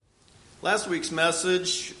Last week's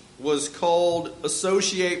message was called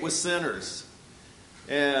Associate with Sinners.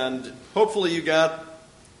 And hopefully you got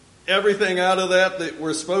everything out of that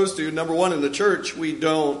we're supposed to. Number one, in the church, we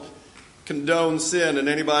don't condone sin. And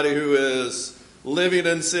anybody who is living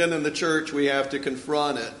in sin in the church, we have to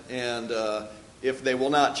confront it. And if they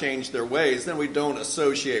will not change their ways, then we don't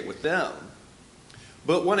associate with them.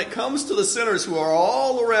 But when it comes to the sinners who are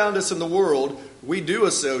all around us in the world, we do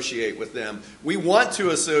associate with them. We want to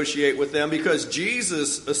associate with them because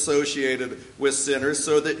Jesus associated with sinners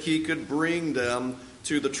so that he could bring them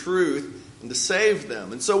to the truth and to save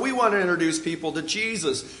them. And so we want to introduce people to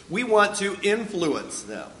Jesus. We want to influence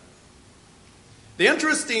them. The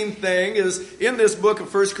interesting thing is, in this book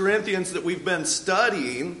of 1 Corinthians that we've been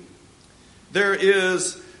studying, there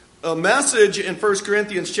is a message in 1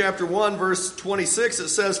 Corinthians chapter 1, verse 26. It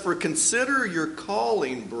says, "For consider your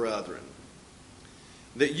calling, brethren,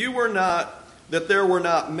 that there were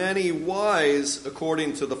not many wise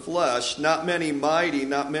according to the flesh, not many mighty,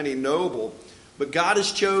 not many noble, but God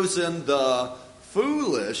has chosen the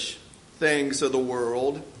foolish things of the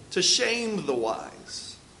world to shame the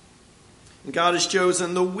wise. And God has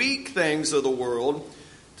chosen the weak things of the world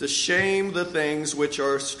to shame the things which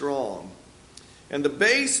are strong. And the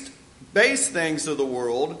base things of the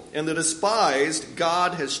world and the despised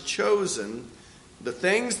God has chosen, the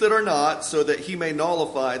things that are not, so that he may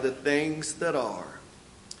nullify the things that are,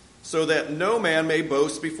 so that no man may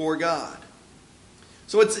boast before God."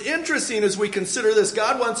 So it's interesting as we consider this.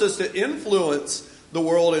 God wants us to influence the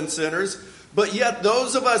world and sinners, but yet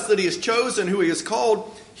those of us that he has chosen, who he has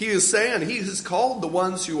called, he is saying he has called the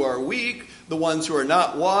ones who are weak, the ones who are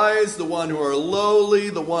not wise, the ones who are lowly,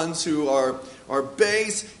 the ones who are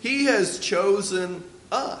base. He has chosen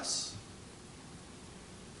us.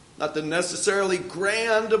 Nothing necessarily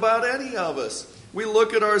grand about any of us. We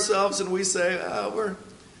look at ourselves and we say,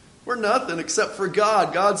 we're nothing except for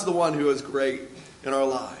God. God's the one who is great in our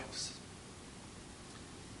lives.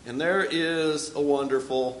 And there is a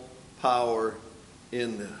wonderful power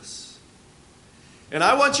in this. And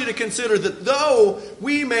I want you to consider that though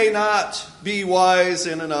we may not be wise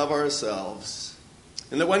in and of ourselves,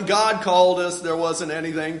 and that when God called us, there wasn't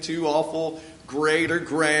anything too awful great or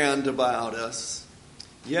grand about us,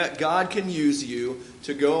 yet God can use you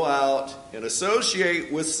to go out and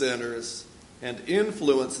associate with sinners and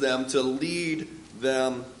influence them to lead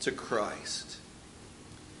them to Christ.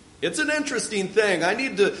 It's an interesting thing.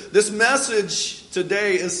 This message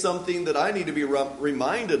today is something that I need to be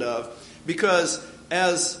reminded of, because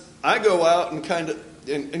as I go out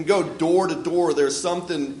and go door to door, there's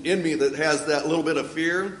something in me that has that little bit of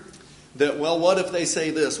fear that, well, what if they say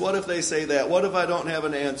this? What if they say that? What if I don't have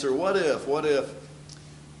an answer? What if?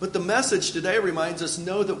 But the message today reminds us,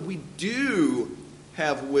 know that we do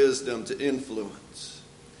have wisdom to influence.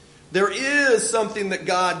 There is something that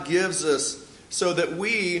God gives us so that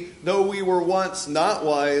we, though we were once not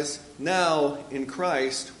wise, now in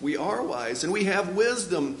Christ we are wise. And we have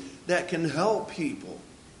wisdom that can help people.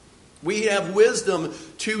 We have wisdom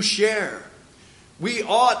to share. We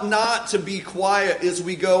ought not to be quiet as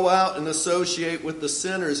we go out and associate with the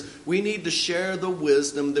sinners. We need to share the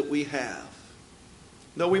wisdom that we have.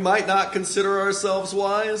 Though we might not consider ourselves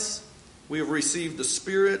wise, we have received the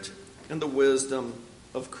Spirit and the wisdom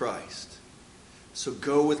of Christ. So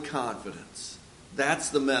go with confidence. That's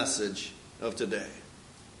the message of today.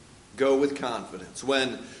 Go with confidence.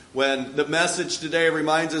 When the message today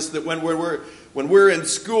reminds us that when we're in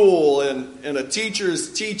school and a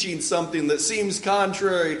teacher's teaching something that seems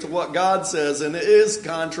contrary to what God says, and it is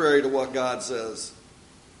contrary to what God says,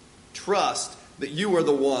 trust that you are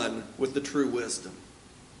the one with the true wisdom.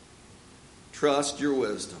 Trust your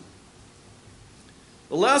wisdom.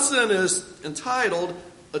 The lesson is entitled,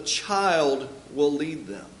 "A Child Will Lead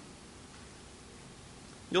Them."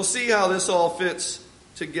 You'll see how this all fits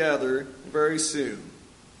together very soon.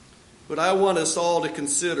 But I want us all to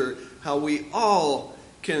consider how we all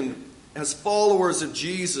can, as followers of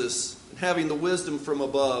Jesus, having the wisdom from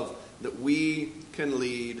above, that we can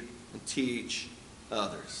lead and teach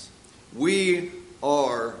others. We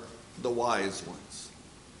are the wise ones.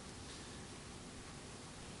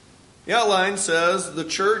 The outline says the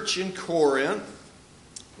church in Corinth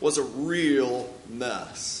was a real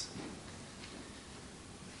mess.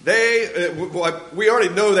 We already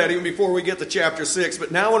know that even before we get to chapter 6, but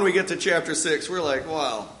now when we get to chapter 6, we're like,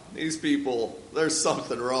 wow, these people, there's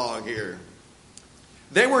something wrong here.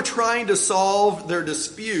 They were trying to solve their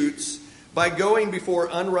disputes by going before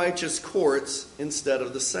unrighteous courts instead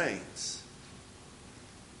of the saints.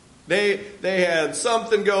 They had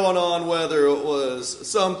something going on, whether it was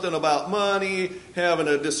something about money, having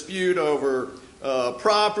a dispute over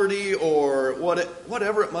property or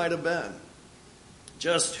whatever it might have been.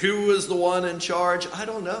 Just who was the one in charge? I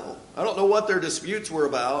don't know. I don't know what their disputes were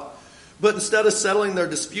about. But instead of settling their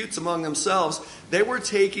disputes among themselves, they were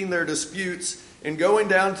taking their disputes and going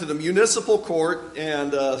down to the municipal court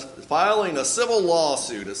and filing a civil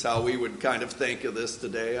lawsuit is how we would kind of think of this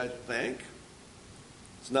today, I think.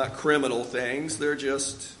 It's not criminal things. They're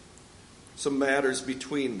just some matters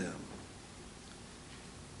between them.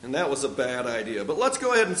 And that was a bad idea. But let's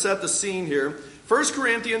go ahead and set the scene here. 1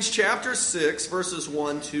 Corinthians chapter 6, verses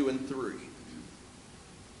 1, 2, and 3.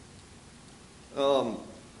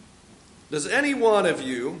 Does any one of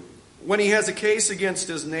you, when he has a case against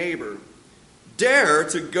his neighbor, dare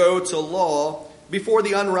to go to law before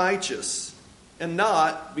the unrighteous and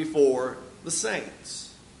not before the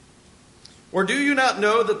saints? Or do you not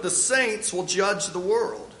know that the saints will judge the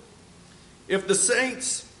world? If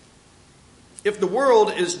the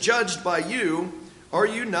world is judged by you, are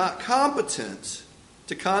you not competent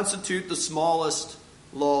to constitute the smallest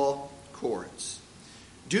law courts?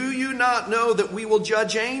 Do you not know that we will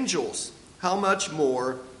judge angels? How much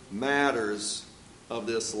more matters of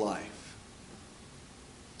this life?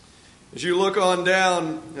 As you look on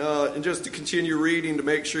down, and just to continue reading to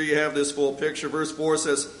make sure you have this full picture, verse 4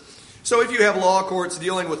 says, "So if you have law courts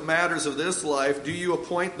dealing with matters of this life, do you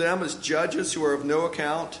appoint them as judges who are of no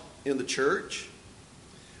account in the church?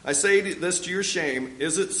 I say this to your shame.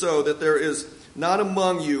 Is it so that there is not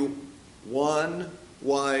among you one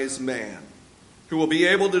wise man who will be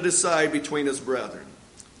able to decide between his brethren?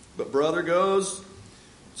 But brother goes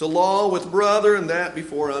to law with brother, and that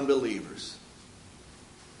before unbelievers."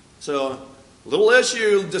 So, little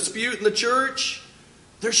issue, dispute in the church.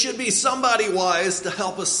 There should be somebody wise to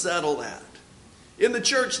help us settle that. In the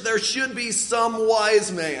church, there should be some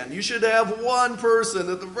wise man. You should have one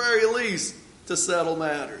person at the very least to settle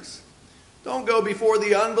matters. Don't go before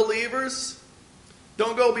the unbelievers.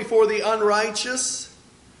 Don't go before the unrighteous.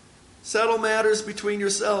 Settle matters between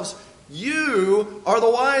yourselves. You are the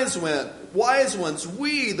wise ones.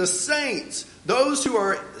 We, the saints, those who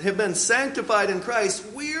have been sanctified in Christ,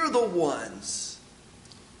 we're the ones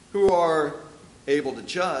who are able to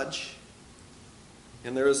judge.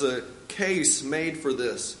 And there is a case made for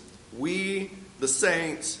this. We, the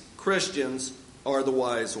saints, Christians, are the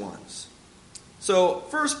wise ones. So,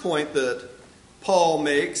 first point that Paul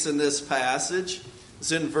makes in this passage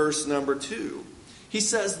is in verse number 2. He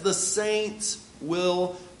says the saints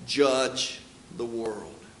will judge the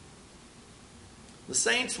world. The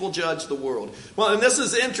saints will judge the world. Well, and this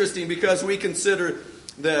is interesting because we consider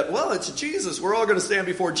that, well, it's Jesus. We're all going to stand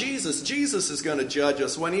before Jesus. Jesus is going to judge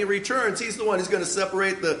us. When he returns, he's the one who's going to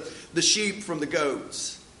separate the sheep from the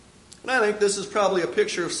goats. And I think this is probably a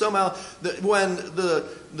picture of somehow that when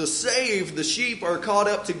the saved, the sheep, are caught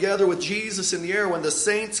up together with Jesus in the air, when the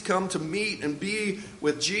saints come to meet and be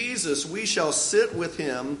with Jesus, we shall sit with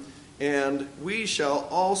him, and we shall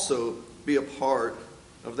also be a part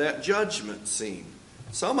of that judgment scene.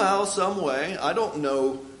 Somehow, some way, I don't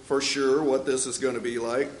know for sure what this is going to be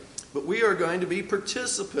like, but we are going to be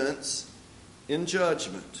participants in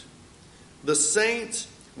judgment. The saints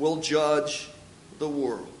will judge the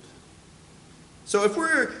world. So if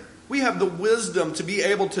we have the wisdom to be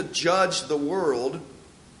able to judge the world,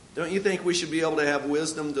 don't you think we should be able to have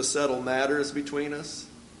wisdom to settle matters between us?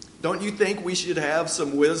 Don't you think we should have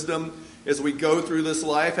some wisdom as we go through this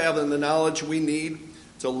life, having the knowledge we need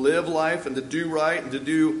to live life and to do right and to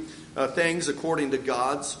do things according to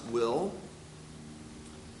God's will?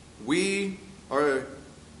 We are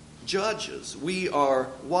judges. We are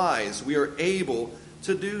wise. We are able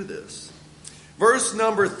to do this. Verse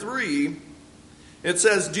number 3, it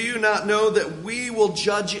says, "Do you not know that we will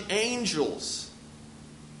judge angels?"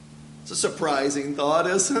 It's a surprising thought,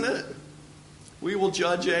 isn't it? We will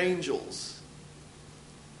judge angels.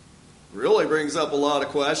 Really brings up a lot of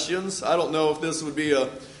questions. I don't know if this would be a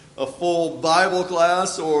full Bible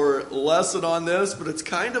class or lesson on this, but it's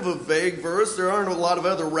kind of a vague verse. There aren't a lot of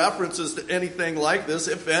other references to anything like this,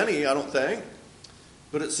 if any, I don't think.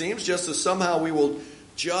 But it seems just as somehow we will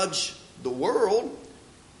judge the world,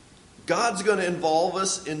 God's going to involve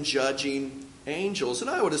us in judging angels. And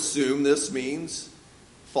I would assume this means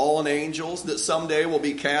fallen angels that someday will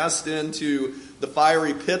be cast into the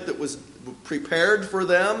fiery pit that was prepared for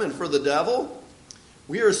them and for the devil.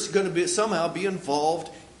 We are going to somehow be involved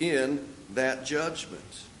in that judgment.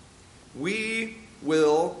 We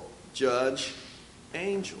will judge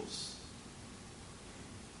angels.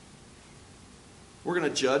 We're going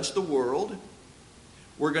to judge the world.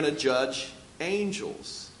 We're going to judge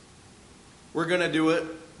angels. We're going to do it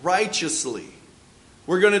righteously.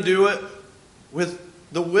 We're going to do it with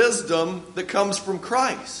the wisdom that comes from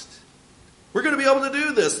Christ. We're going to be able to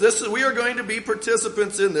do this. We are going to be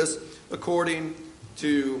participants in this according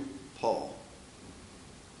to Paul.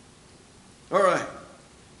 All right.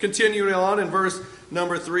 Continuing on in verse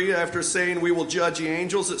number 3, after saying we will judge the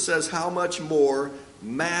angels, it says how much more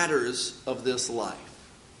matters of this life.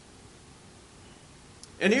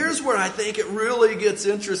 And here's where I think it really gets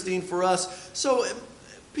interesting for us. So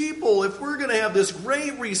people, if we're going to have this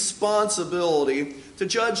great responsibility to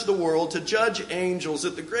judge the world, to judge angels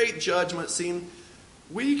at the great judgment scene,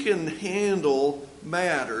 we can handle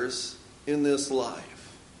matters in this life.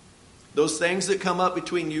 Those things that come up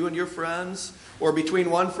between you and your friends, or between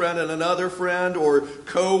one friend and another friend, or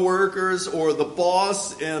co-workers, or the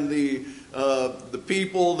boss and the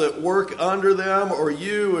people that work under them, or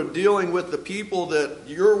you and dealing with the people that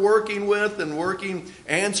you're working with and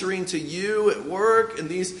answering to you at work,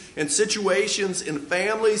 and in situations in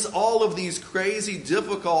families, all of these crazy,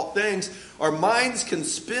 difficult things, our minds can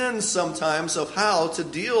spin sometimes of how to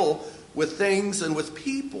deal with things and with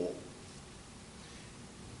people.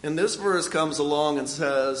 And this verse comes along and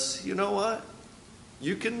says, you know what?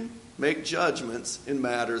 You can make judgments in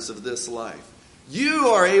matters of this life. You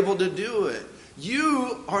are able to do it.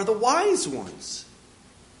 You are the wise ones.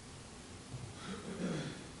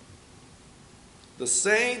 The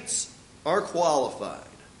saints are qualified.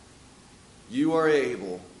 You are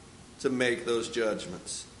able to make those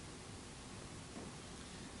judgments.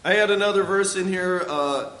 I had another verse in here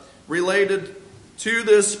related to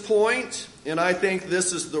this point, and I think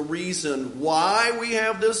this is the reason why we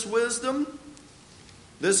have this wisdom.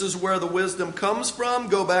 This is where the wisdom comes from.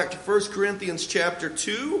 Go back to 1 Corinthians chapter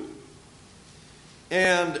 2.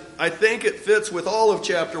 And I think it fits with all of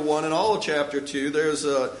chapter 1 and all of chapter 2.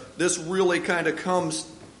 This really kind of comes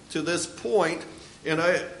to this point. And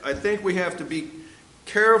I think we have to be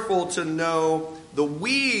careful to know the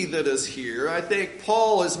we that is here. I think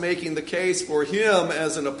Paul is making the case for him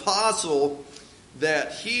as an apostle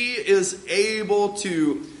that he is able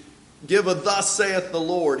to give a thus saith the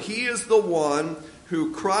Lord. He is the one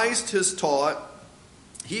who Christ has taught.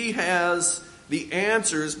 He has the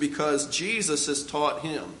answers because Jesus has taught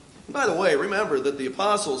him. And by the way, remember that the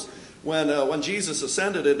apostles, when Jesus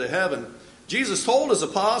ascended into heaven, Jesus told his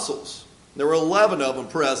apostles, there were 11 of them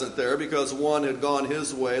present there because one had gone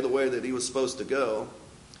his way, the way that he was supposed to go.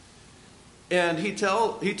 And he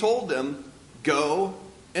told them, go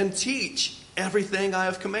and teach everything I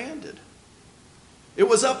have commanded. It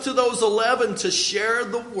was up to those 11 to share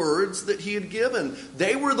the words that he had given.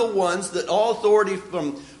 They were the ones that all authority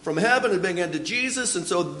from heaven had been given to Jesus. And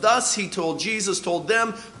so thus Jesus told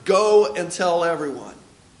them, go and tell everyone.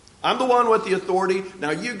 I'm the one with the authority.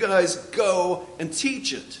 Now you guys go and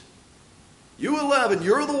teach it. You 11,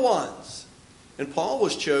 you're the ones. And Paul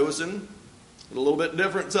was chosen at a little bit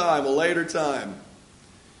different time, a later time.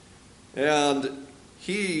 And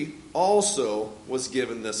he also was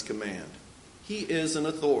given this command. He is an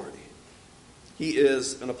authority. He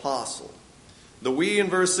is an apostle. The we in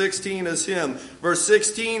verse 16 is him. Verse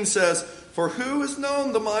 16 says, for who has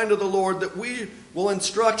known the mind of the Lord that we will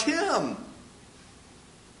instruct him?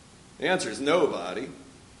 The answer is nobody.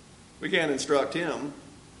 We can't instruct him.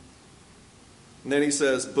 And then he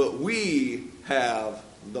says, but we have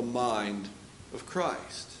the mind of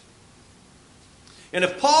Christ. And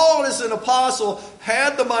if Paul as an apostle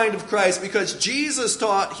had the mind of Christ because Jesus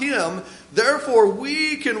taught him, therefore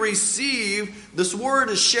we can receive, this word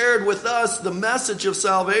is shared with us, the message of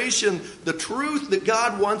salvation, the truth that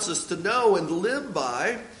God wants us to know and live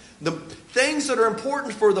by, the things that are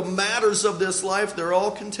important for the matters of this life, they're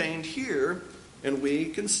all contained here, and we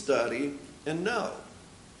can study and know.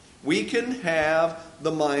 We can have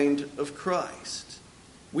the mind of Christ.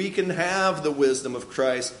 We can have the wisdom of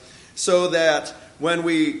Christ so that when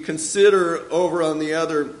we consider over on the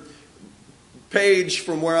other page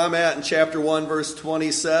from where I'm at in chapter 1, verse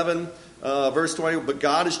 27, verse 20, but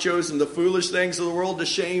God has chosen the foolish things of the world to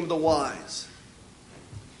shame the wise.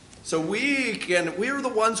 So we're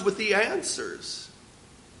the ones with the answers.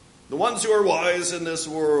 The ones who are wise in this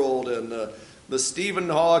world, and the Stephen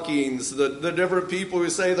Hawkings, the different people who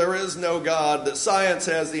say there is no God, that science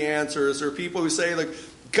has the answers, or people who say the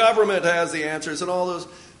government has the answers, and all those.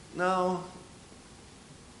 No.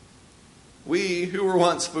 We who were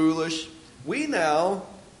once foolish, we now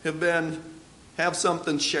have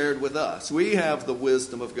something shared with us. We have the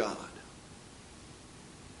wisdom of God.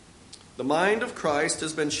 The mind of Christ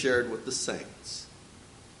has been shared with the saints.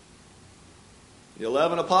 The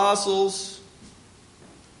 11 apostles,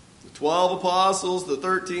 the 12 apostles, the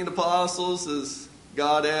 13 apostles, as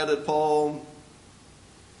God added Paul,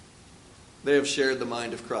 they have shared the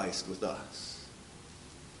mind of Christ with us.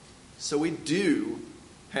 So we do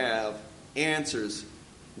have answers.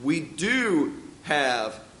 We do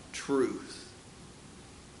have truth.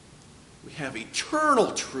 We have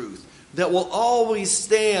eternal truth that will always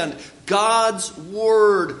stand. God's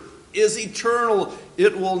word is eternal.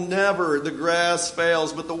 It will never, the grass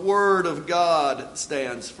fails, but the word of God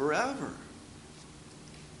stands forever.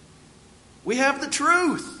 We have the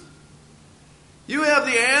truth. You have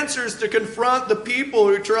the answers to confront the people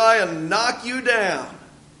who try and knock you down.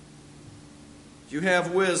 You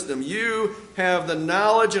have wisdom. You have the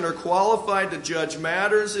knowledge and are qualified to judge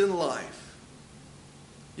matters in life.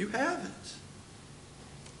 You have it.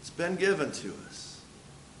 It's been given to us.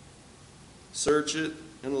 Search it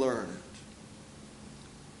and learn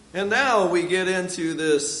it. And now we get into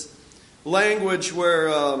this language where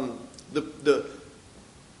the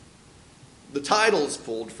title's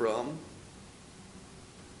pulled from.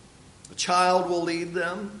 A child will lead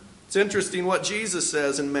them. It's interesting what Jesus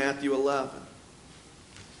says in Matthew 11.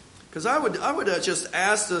 Because I would just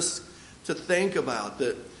ask us to think about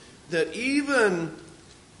that even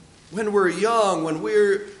when we're young, when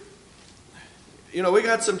we're, we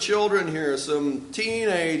got some children here, some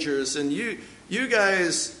teenagers, and you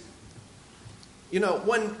guys,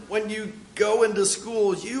 when you go into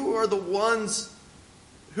school, you are the ones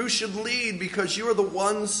who should lead because you are the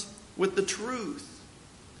ones with the truth.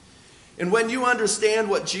 And when you understand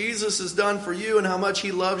what Jesus has done for you and how much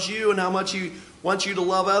he loves you and how much he wants you to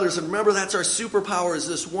love others, and remember that's our superpower, is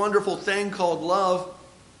this wonderful thing called love.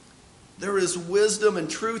 There is wisdom and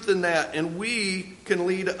truth in that, and we can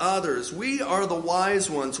lead others. We are the wise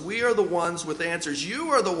ones. We are the ones with answers. You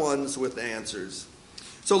are the ones with answers.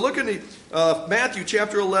 So look at Matthew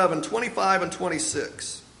chapter 11, 25 and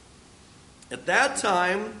 26. At that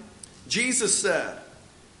time, Jesus said,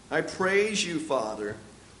 I praise you, Father,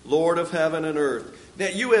 Lord of heaven and earth,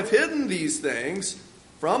 that you have hidden these things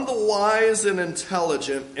from the wise and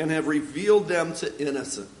intelligent and have revealed them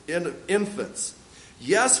to infants.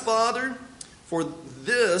 Yes, Father, for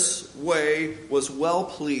this way was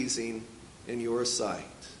well-pleasing in your sight.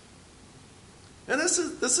 And this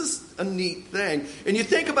is a neat thing. And you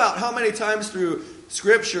think about how many times through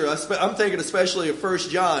Scripture, I'm thinking especially of 1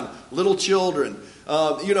 John, little children.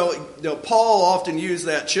 Paul often used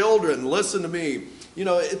that, children, listen to me.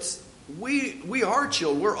 We are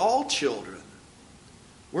children. We're all children.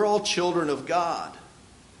 We're all children of God.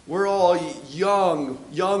 We're all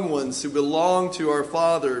young ones who belong to our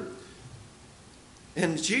Father.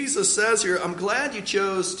 And Jesus says here, I'm glad you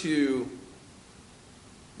chose to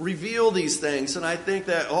reveal these things. And I think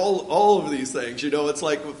that all of these things, it's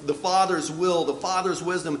like the Father's will, the Father's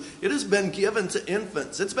wisdom, it has been given to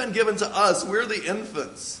infants. It's been given to us. We're the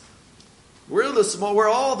infants. We're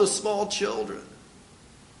all the small children.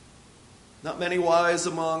 Not many wise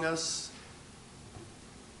among us,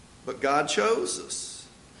 but God chose us.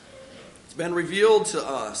 It's been revealed to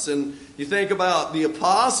us. And you think about the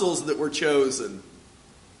apostles that were chosen.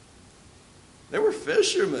 They were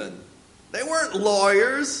fishermen. They weren't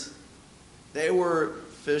lawyers. They were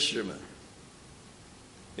fishermen.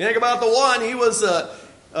 You think about the one, he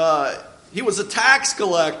was a tax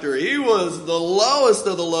collector. He was the lowest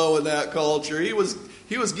of the low in that culture. He was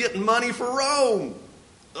getting money for Rome.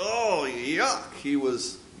 Oh, yuck. He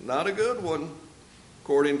was not a good one,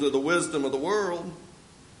 according to the wisdom of the world.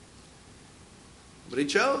 But he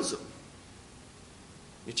chose him.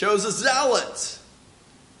 He chose a zealot.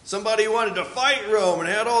 Somebody who wanted to fight Rome and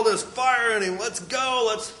had all this fire in him. Let's go.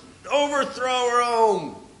 Let's overthrow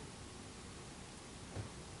Rome.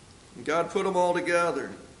 And God put them all together.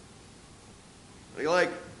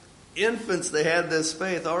 Like infants, they had this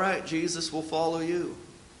faith. All right, Jesus will follow you.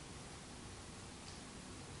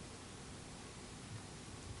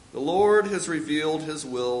 The Lord has revealed his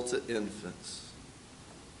will to infants.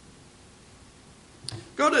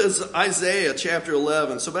 Go to Isaiah chapter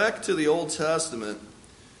 11. So back to the Old Testament.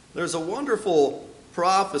 There's a wonderful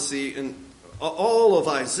prophecy, and all of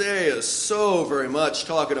Isaiah is so very much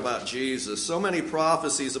talking about Jesus. So many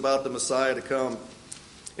prophecies about the Messiah to come.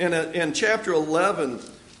 And in chapter 11,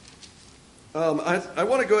 I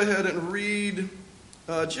want to go ahead and read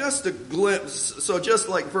just a glimpse. So just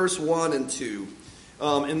like verse 1 and 2.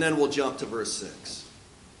 And then we'll jump to verse 6.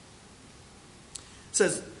 It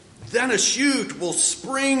says, then a shoot will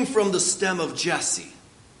spring from the stem of Jesse.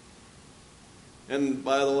 And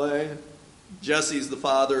by the way, Jesse's the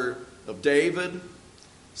father of David.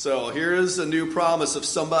 So here is a new promise of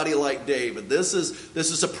somebody like David. This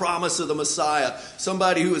is a promise of the Messiah.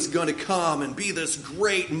 Somebody who is going to come and be this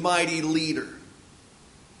great, mighty leader.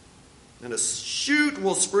 And a shoot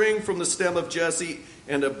will spring from the stem of Jesse,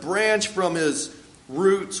 and a branch from his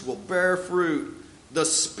roots will bear fruit. the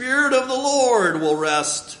Spirit of the Lord will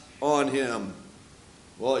rest on him.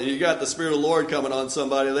 Well, you got the Spirit of the Lord coming on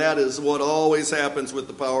somebody. That is what always happens with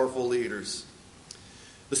the powerful leaders.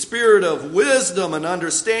 The Spirit of wisdom and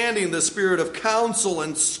understanding, the Spirit of counsel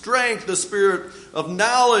and strength, the Spirit of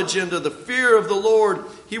knowledge into the fear of the Lord.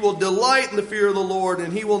 He will delight in the fear of the Lord,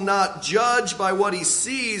 and he will not judge by what he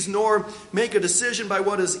sees, nor make a decision by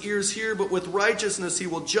what his ears hear, but with righteousness he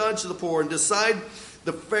will judge the poor and decide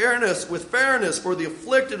with fairness for the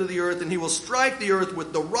afflicted of the earth, and he will strike the earth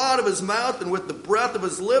with the rod of his mouth, and with the breath of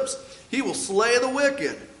his lips he will slay the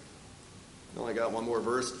wicked. Well, I got one more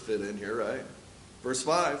verse to fit in here, right? Verse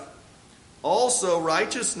 5. Also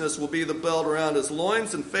righteousness will be the belt around his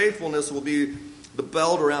loins, and faithfulness will be the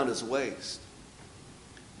belt around his waist.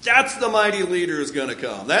 That's the mighty leader who's going to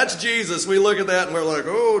come. That's Jesus. We look at that and we're like,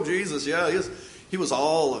 oh, Jesus, yeah, he was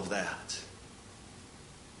all of that.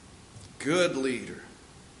 Good leader.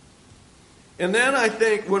 And then I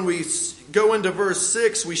think when we go into verse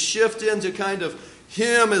 6, we shift into kind of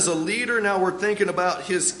him as a leader. Now we're thinking about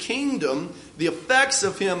his kingdom, the effects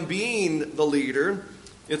of him being the leader.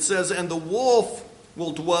 It says, and the wolf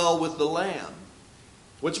will dwell with the lamb.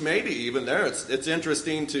 Which maybe even there, it's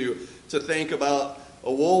interesting to think about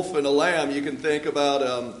a wolf and a lamb. You can think about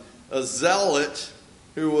a zealot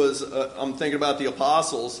who was, I'm thinking about the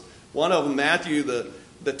apostles. One of them, Matthew,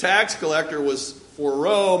 the tax collector, was for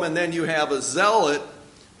Rome, and then you have a zealot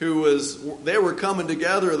they were coming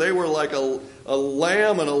together. They were like a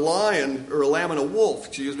lamb and a lion, or a lamb and a wolf,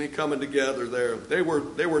 coming together there. They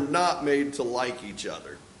were not made to like each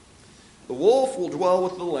other. The wolf will dwell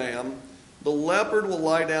with the lamb. The leopard will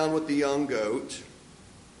lie down with the young goat.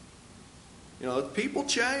 You know, people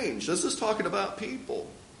change. This is talking about people.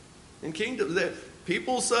 In kingdom,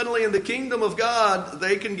 people suddenly in the kingdom of God,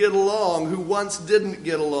 they can get along who once didn't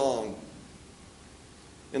get along.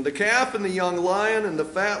 And the calf and the young lion and the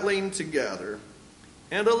fatling together,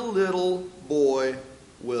 and a little boy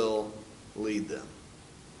will lead them.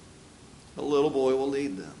 A little boy will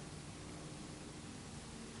lead them.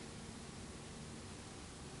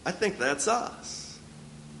 I think that's us.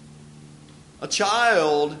 A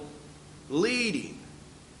child leading.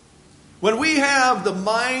 When we have the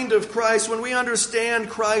mind of Christ, when we understand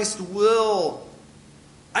Christ's will,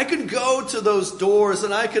 I can go to those doors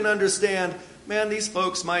and I can understand, man, these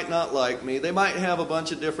folks might not like me. They might have a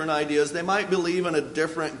bunch of different ideas. They might believe in a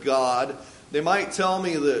different God. They might tell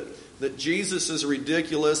me that Jesus is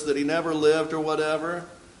ridiculous, that he never lived or whatever.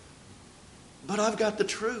 But I've got the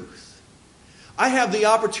truth. I have the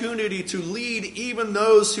opportunity to lead even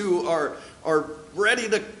those who are ready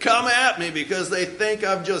to come at me because they think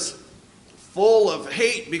I'm just full of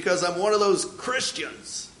hate because I'm one of those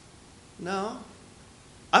Christians. No.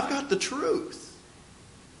 I've got the truth.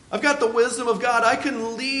 I've got the wisdom of God. I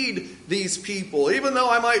can lead these people. Even though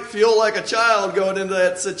I might feel like a child going into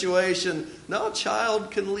that situation, no, a child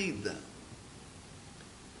can lead them.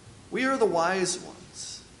 We are the wise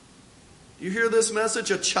ones. You hear this message?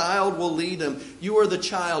 A child will lead them. You are the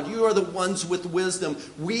child. You are the ones with wisdom.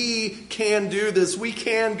 We can do this. We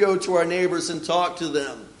can go to our neighbors and talk to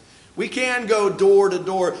them. We can go door to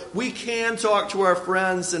door. We can talk to our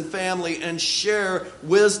friends and family and share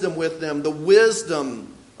wisdom with them. The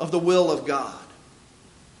wisdom of the will of God.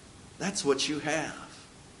 That's what you have.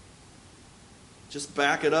 Just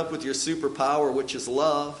back it up with your superpower, which is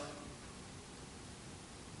love.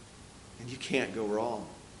 And you can't go wrong.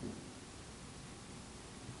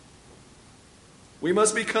 We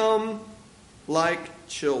must become like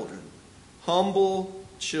children, humble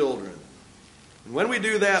children. And when we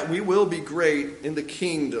do that, we will be great in the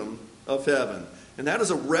kingdom of heaven. And that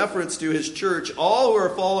is a reference to his church. All who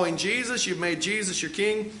are following Jesus, you've made Jesus your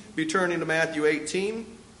king. Be turning to Matthew 18.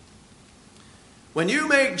 When you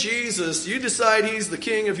make Jesus, you decide he's the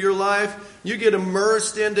king of your life, you get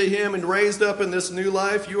immersed into him and raised up in this new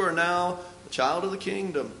life, you are now a child of the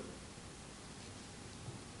kingdom.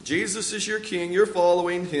 Jesus is your king. You're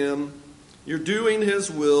following him. You're doing his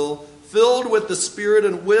will, filled with the spirit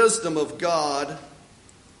and wisdom of God.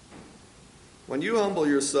 When you humble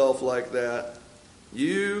yourself like that,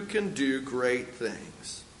 you can do great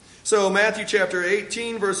things. So Matthew chapter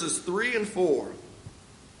 18, verses 3 and 4.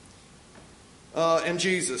 And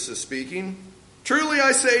Jesus is speaking. Truly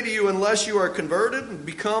I say to you, unless you are converted and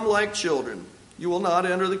become like children, you will not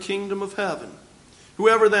enter the kingdom of heaven.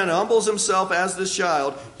 Whoever then humbles himself as this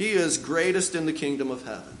child, he is greatest in the kingdom of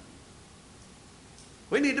heaven.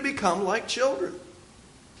 We need to become like children.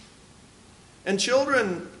 And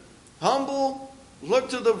children humble, look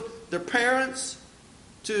to their parents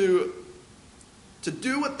to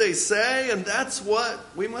do what they say, and that's what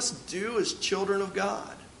we must do as children of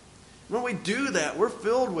God. When we do that, we're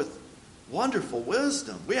filled with wonderful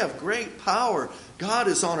wisdom. We have great power. God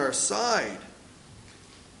is on our side.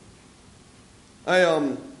 By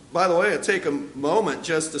the way, I take a moment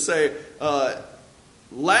just to say,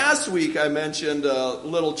 last week I mentioned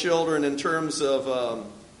little children in terms of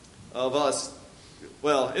us.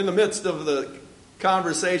 Well, in the midst of the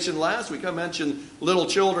conversation last week, I mentioned little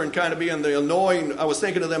children kind of being the annoying. I was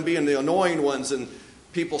thinking of them being the annoying ones, and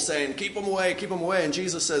people saying, keep them away, keep them away. And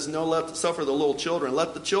Jesus says, no, suffer the little children.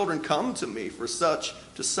 Let the children come to me, for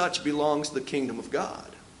to such belongs the kingdom of God.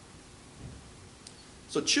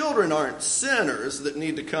 So children aren't sinners that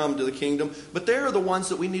need to come to the kingdom, but they're the ones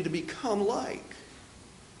that we need to become like.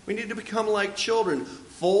 We need to become like children,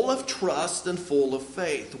 full of trust and full of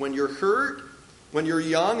faith. When you're hurt, when you're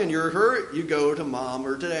young and you're hurt, you go to mom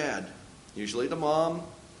or dad. Usually to mom,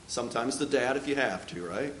 sometimes to dad if you have to,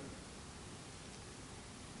 right?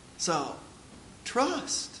 So,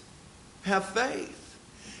 trust. Have faith.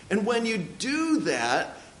 And when you do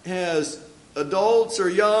that, as adults or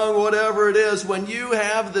young, whatever it is, when you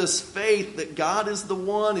have this faith that God is the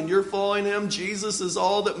one and you're following Him, Jesus is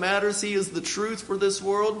all that matters, He is the truth for this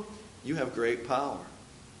world, you have great power.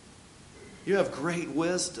 You have great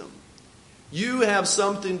wisdom. You have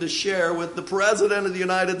something to share with the President of the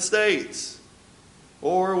United States,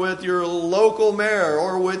 or with your local mayor,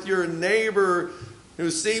 or with your neighbor who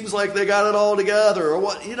seems like they got it all together, or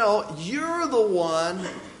what, you're the one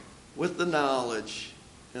with the knowledge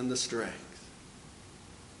and the strength.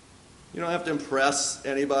 You don't have to impress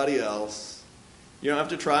anybody else. You don't have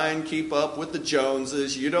to try and keep up with the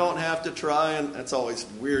Joneses. You don't have to try and... That's always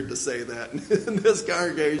weird to say that in this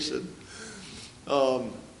congregation.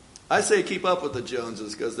 I say keep up with the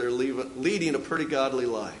Joneses because they're leading a pretty godly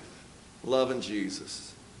life, loving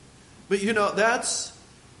Jesus. But that's...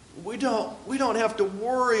 We don't have to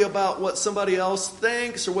worry about what somebody else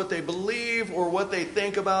thinks or what they believe or what they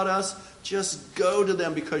think about us. Just go to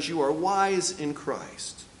them because you are wise in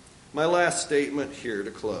Christ. My last statement here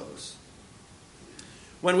to close.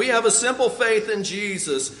 When we have a simple faith in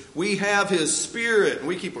Jesus, we have His Spirit. And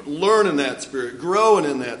we keep learning that Spirit, growing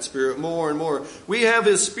in that Spirit more and more. We have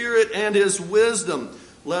His Spirit and His wisdom.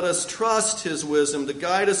 Let us trust His wisdom to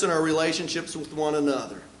guide us in our relationships with one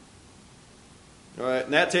another. All right,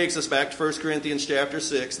 and that takes us back to 1 Corinthians chapter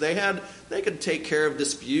 6. They could take care of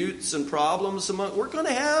disputes and problems. We're going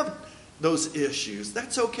to have those issues.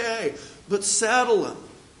 That's okay. But settle them.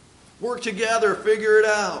 Work together, figure it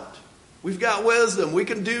out. We've got wisdom. We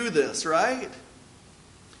can do this, right?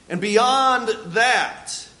 And beyond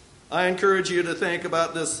that, I encourage you to think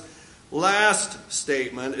about this last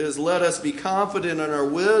statement, is let us be confident in our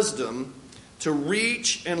wisdom to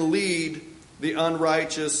reach and lead the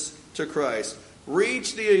unrighteous to Christ.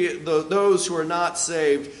 Reach those who are not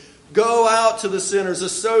saved. Go out to the sinners,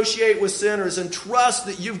 associate with sinners, and trust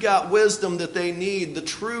that you've got wisdom that they need, the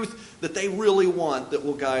truth that they really want that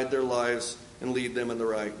will guide their lives and lead them in the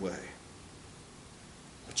right way.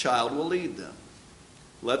 A child will lead them.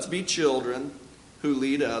 Let's be children who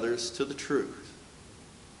lead others to the truth.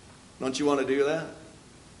 Don't you want to do that?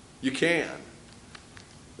 You can.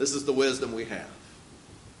 This is the wisdom we have.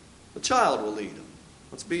 A child will lead them.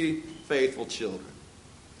 Let's be faithful children.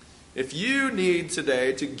 If you need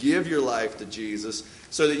today to give your life to Jesus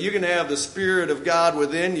so that you can have the Spirit of God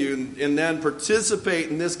within you and then participate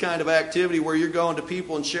in this kind of activity where you're going to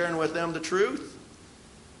people and sharing with them the truth,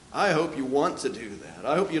 I hope you want to do that.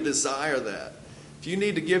 I hope you desire that. If you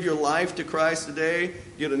need to give your life to Christ today,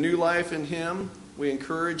 get a new life in Him, we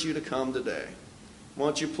encourage you to come today.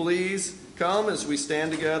 Won't you please come as we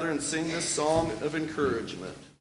stand together and sing this song of encouragement.